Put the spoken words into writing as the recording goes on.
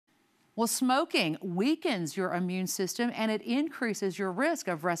Well, smoking weakens your immune system and it increases your risk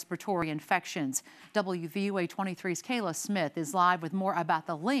of respiratory infections. WVUA 23's Kayla Smith is live with more about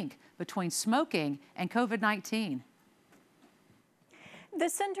the link between smoking and COVID-19. The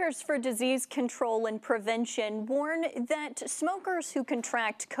Centers for Disease Control and Prevention warn that smokers who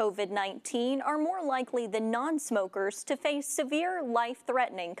contract COVID-19 are more likely than non-smokers to face severe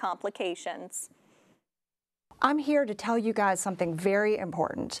life-threatening complications. I'm here to tell you guys something very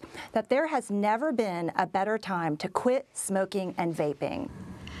important, that there has never been a better time to quit smoking and vaping.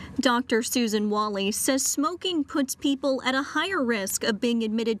 Dr. Susan Walley says smoking puts people at a higher risk of being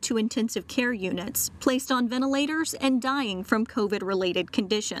admitted to intensive care units, placed on ventilators, and dying from COVID-related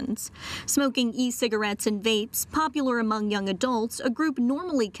conditions. Smoking e-cigarettes and vapes, popular among young adults, a group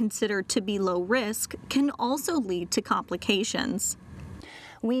normally considered to be low risk, can also lead to complications.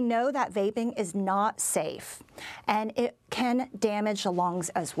 We know that vaping is not safe, and it can damage the lungs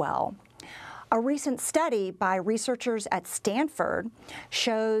as well. A recent study by researchers at Stanford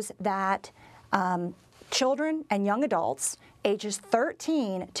shows that children and young adults ages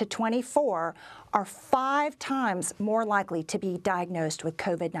 13 to 24 are 5 times more likely to be diagnosed with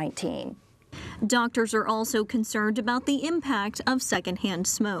COVID-19. Doctors are also concerned about the impact of secondhand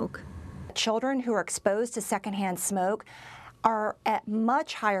smoke. Children who are exposed to secondhand smoke are at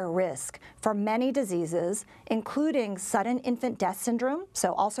much higher risk for many diseases, including sudden infant death syndrome,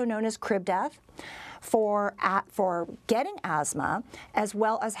 so also known as crib death, for getting asthma, as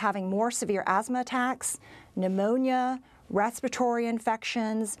well as having more severe asthma attacks, pneumonia, respiratory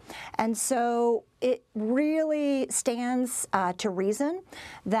infections. And so it really stands to reason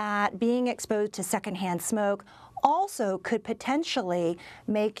that being exposed to secondhand smoke also could potentially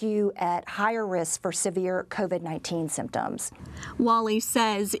make you at higher risk for severe COVID-19 symptoms. Walley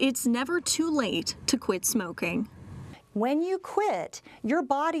says it's never too late to quit smoking. When you quit, your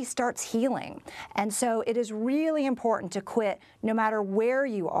body starts healing. And so it is really important to quit no matter where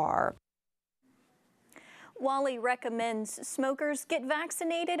you are. Walley recommends smokers get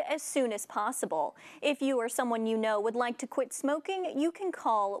vaccinated as soon as possible. If you or someone you know would like to quit smoking, you can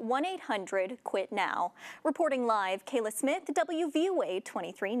call 1-800-QUIT-NOW. Reporting live, Kayla Smith, WVUA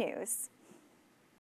 23 News.